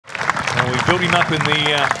Well, we built him up in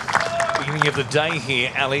the beginning of the day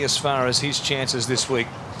here, Ali, as far as his chances this week.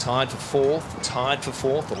 Tied for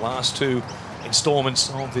fourth, the last two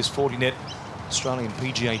instalments of this Fortinet Australian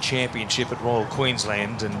PGA Championship at Royal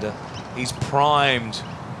Queensland, and he's primed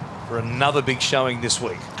for another big showing this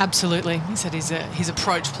week. Absolutely. He said his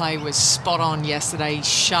approach play was spot on yesterday. He's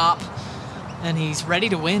sharp and he's ready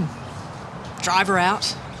to win. Driver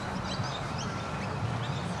out.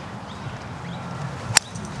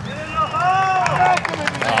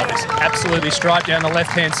 Oh, this absolutely straight down the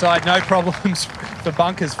left-hand side. No problems for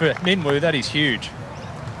bunkers for Minwoo. That is huge.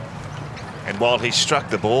 And while he struck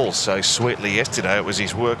the ball so sweetly yesterday, it was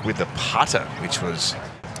his work with the putter, which was...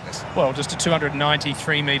 Well, just a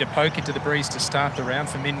 293-metre poke into the breeze to start the round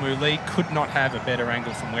for Minwoo Lee. Could not have a better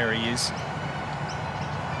angle from where he is.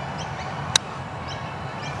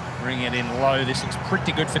 Bring it in low. This looks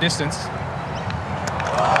pretty good for distance.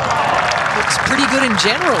 Looks pretty good in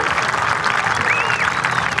general.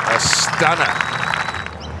 A stunner.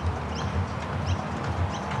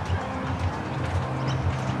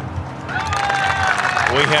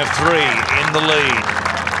 We have three in the lead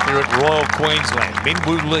here at Royal Queensland.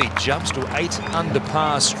 Minwoo Lee jumps to 8 under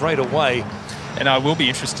par straight away. And I will be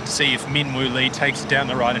interested to see if Minwoo Lee takes it down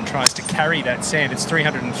the right and tries to carry that sand. It's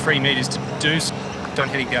 303 metres to do so,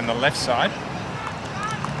 heading down the left side.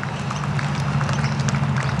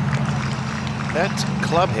 That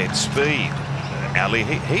club head speed, Ali,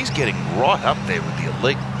 he's getting right up there with the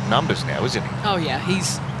elite numbers now, isn't he? Oh yeah,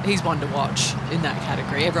 he's one to watch in that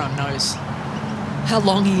category. Everyone knows how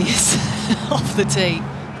long he is off the tee.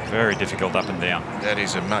 Very difficult up and down. That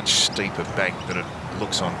is a much steeper bank than it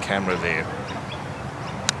looks on camera there.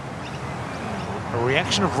 A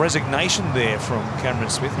reaction of resignation there from Cameron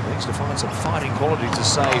Smith. He needs to find some fighting quality to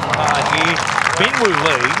save par here. Minwoo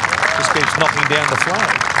Lee just keeps knocking down the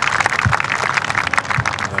flag.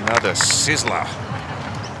 Another sizzler.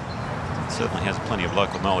 Certainly has plenty of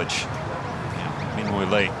local knowledge. Yeah,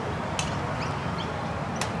 Minwoo Lee.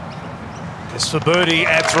 It's for birdie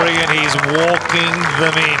at 3, and he's walking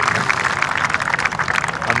them in.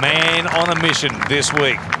 A man on a mission this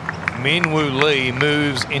week. Minwoo Lee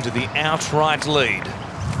moves into the outright lead.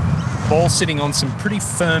 Ball sitting on some pretty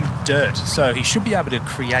firm dirt, so he should be able to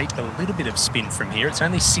create a little bit of spin from here. It's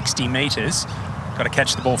only 60 metres. Got to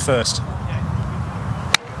catch the ball first.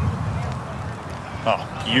 Oh,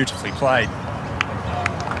 beautifully played.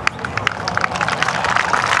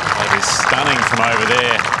 That is stunning from over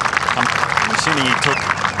there. I'm assuming he took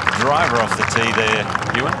the driver off the tee there,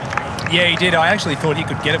 Ewan? Yeah, he did. I actually thought he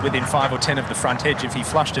could get it within 5 or 10 of the front edge if he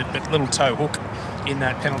flushed it, but little toe hook in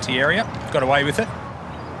that penalty area. Got away with it.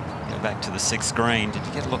 Go back to the 6th green. Did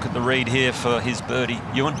you get a look at the read here for his birdie,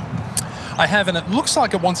 Ewan? I have, and it looks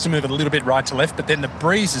like it wants to move it a little bit right to left, but then the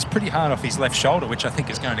breeze is pretty hard off his left shoulder, which I think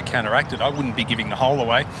is going to counteract it. I wouldn't be giving the hole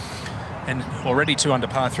away. And already 2 under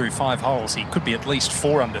par through 5 holes. He could be at least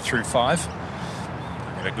 4 under through 5.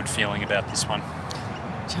 I have a good feeling about this one.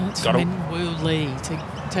 Chance for Minwoo Lee to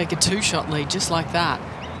take a 2-shot lead just like that.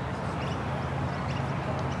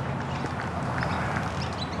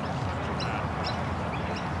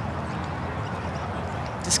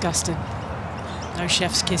 Disgusted. No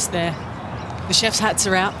chef's kiss there. The chef's hats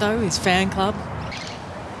are out though, his fan club.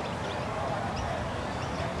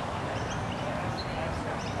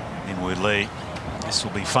 Minwoo Lee. This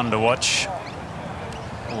will be fun to watch.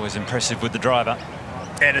 Always impressive with the driver.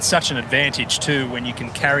 And it's such an advantage too when you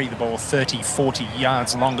can carry the ball 30, 40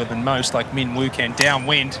 yards longer than most, like Minwoo can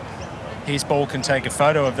downwind. His ball can take a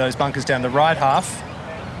photo of those bunkers down the right half.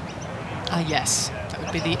 Yes, that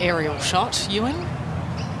would be the aerial shot, Ewan.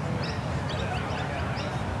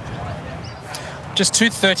 Just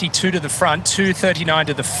 232 to the front, 239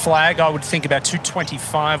 to the flag. I would think about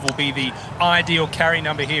 225 will be the ideal carry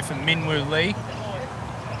number here for Minwoo Lee.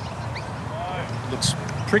 Looks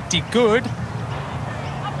pretty good.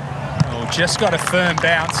 Oh, just got a firm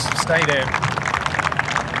bounce. Stay there.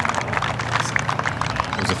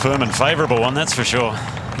 It was a firm and favourable one, that's for sure.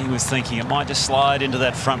 He was thinking it might just slide into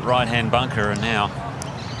that front right-hand bunker, and now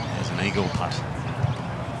there's an eagle putt.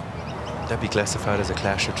 Would that be classified as a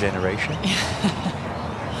clash of generation?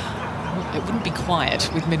 It wouldn't be quiet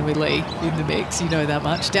with Minwoo Lee in the mix, you know that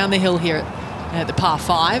much. Down the hill here at the par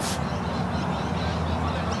 5.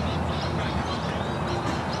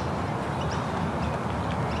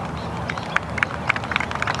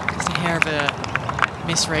 Just a hair of a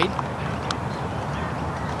misread.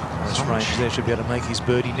 This range there should be able to make his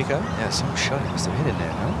birdie, Nico. Yeah, some shot he must have hit in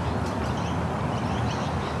there, no?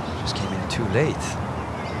 Just came in too late.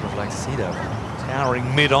 Would have liked to see that one.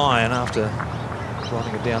 Towering mid-iron after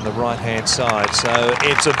sliding it down the right-hand side. So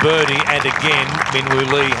it's a birdie, and again, Minwoo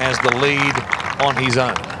Lee has the lead on his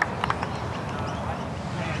own.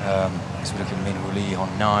 So look at Minwoo Lee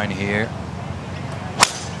on 9 here.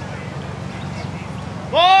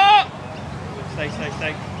 Oh! Stay.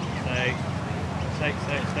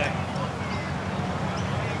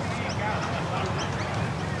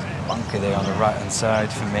 Bunker there on the right-hand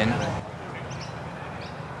side for Min.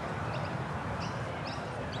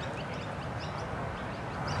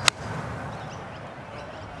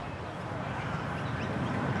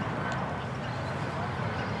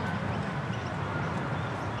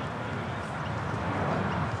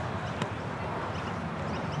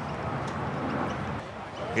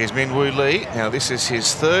 Here's Minwoo Lee. Now this is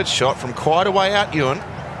his third shot from quite a way out, Ewan.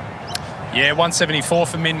 Yeah, 174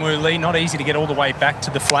 for Minwoo Lee. Not easy to get all the way back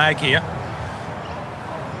to the flag here.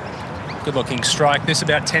 Good looking strike. This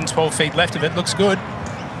about 10, 12 feet left of it. Looks good.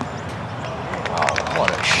 Oh, what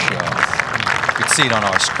a shot. You could see it on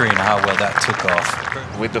our screen how well that took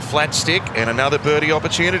off. With the flat stick and another birdie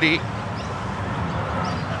opportunity.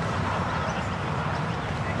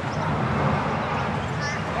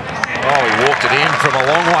 Oh, he walked it in from a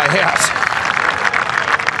long way out.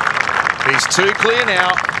 He's too clear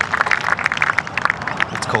now.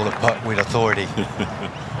 It's called a putt with authority.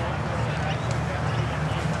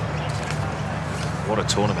 What a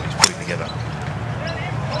tournament he's putting together.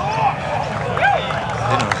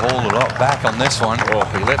 Didn't hold a lot back on this one. Oh,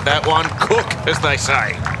 he let that one cook, as they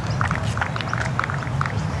say.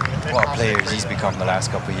 What players he's become the last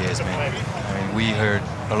couple of years, man. I mean, we heard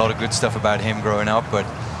a lot of good stuff about him growing up, but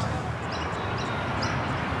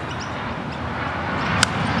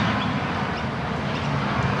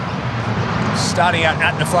Starting out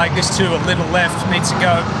at the flag, this too, a little left, needs to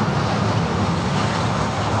go.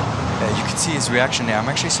 you can see his reaction there. I'm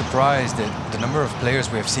actually surprised at the number of players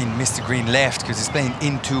we have seen miss the green left, because he's playing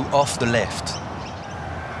into off the left.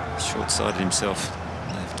 Short-sighted himself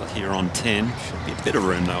left here on 10. Should be a bit of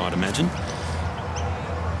room though, I'd imagine.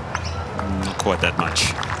 Not quite that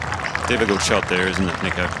much. Difficult shot there, isn't it,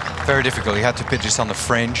 Nico? Very difficult. He had to pitch this on the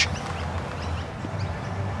fringe.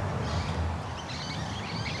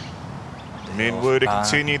 Minwoo to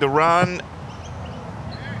continue the run.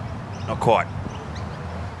 Not quite.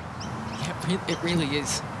 Yeah, it really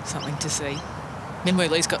is something to see. Minwoo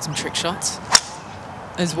Lee's got some trick shots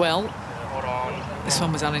as well. This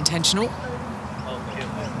one was unintentional.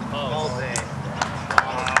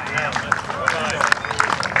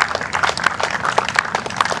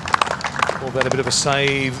 Called that a bit of a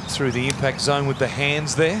save through the impact zone with the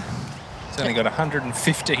hands there. He's only got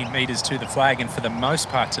 115 metres to the flag, and for the most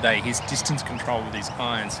part today, his distance control with his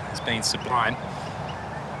irons has been sublime.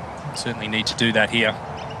 Certainly need to do that here.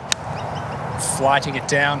 Flighting it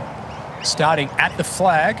down, starting at the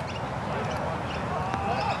flag.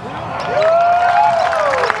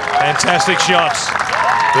 Fantastic shots.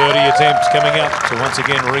 Birdie attempt coming up to once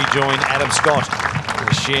again rejoin Adam Scott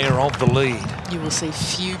with a share of the lead. You will see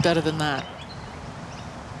few better than that.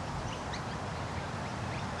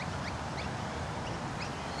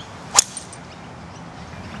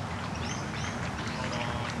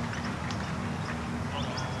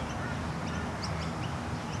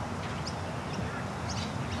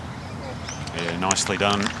 Yeah, nicely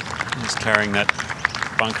done. He's carrying that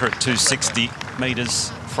bunker at 260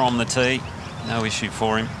 metres from the tee. No issue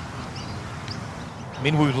for him.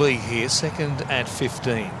 Minwoo Lee here, second at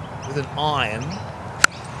 15 with an iron.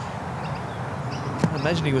 I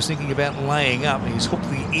imagine he was thinking about laying up. He's hooked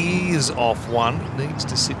the ears off one. Needs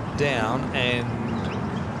to sit down and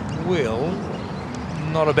will.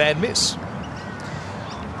 Not a bad miss.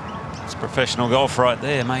 It's professional golf right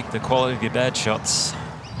there. Make the quality of your bad shots.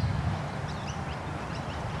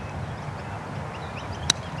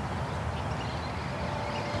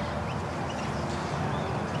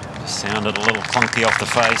 Sounded a little clunky off the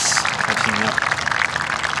face, catching up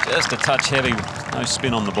just a touch heavy, no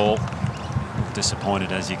spin on the ball.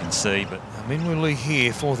 Disappointed, as you can see, but Minwoo Lee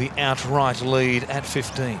here for the outright lead at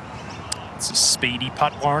 15. It's a speedy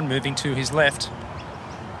putt, Warren, moving to his left.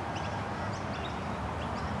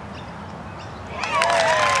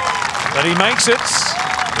 But he makes it.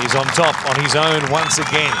 He's on top on his own once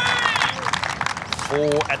again.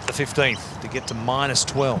 4 at the 15th to get to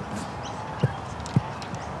 -12.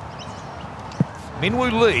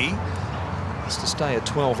 Minwoo Lee has to stay at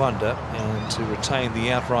 12 under and to retain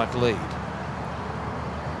the outright lead.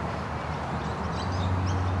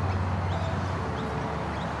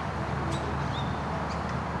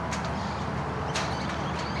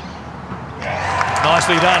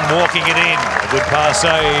 Nicely done, walking it in. A good par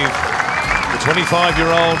save. The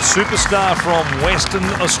 25-year-old superstar from Western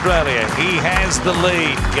Australia. He has the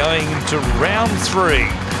lead going into round 3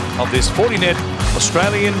 of this Fortinet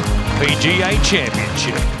Australian PGA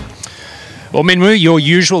Championship. Well, Minwoo, your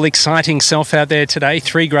usual exciting self out there today.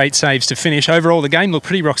 3 great saves to finish. Overall, the game looked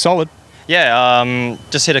pretty rock solid. Yeah,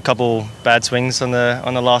 just hit a couple bad swings on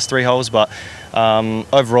the last 3 holes, but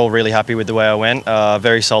overall really happy with the way I went.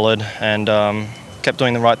 Very solid and kept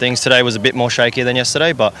doing the right things. Today was a bit more shaky than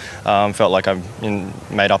yesterday, but felt like I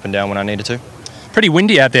made up and down when I needed to. Pretty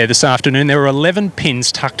windy out there this afternoon. There were 11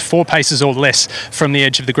 pins tucked 4 paces or less from the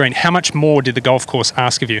edge of the green. How much more did the golf course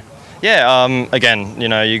ask of you? Yeah, again,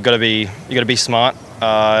 you got to be smart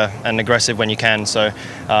and aggressive when you can. So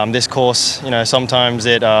this course, sometimes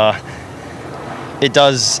it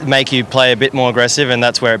does make you play a bit more aggressive, and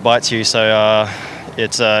that's where it bites you. So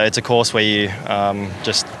it's a course where you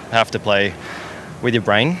just have to play with your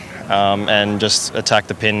brain and just attack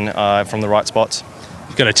the pin from the right spots.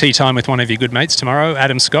 You've got a tee time with one of your good mates tomorrow,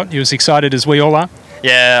 Adam Scott. You as excited as we all are?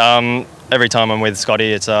 Yeah, every time I'm with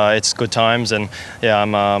Scotty, it's good times, and yeah,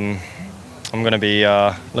 I'm going to be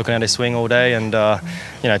looking at his swing all day and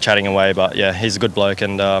chatting away. But yeah, he's a good bloke,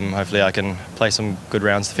 and hopefully I can play some good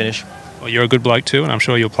rounds to finish. Well, you're a good bloke too, and I'm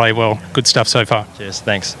sure you'll play well. Good stuff so far. Cheers,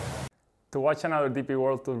 thanks. To watch another DP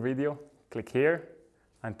World Tour video, click here,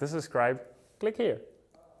 and to subscribe, click here.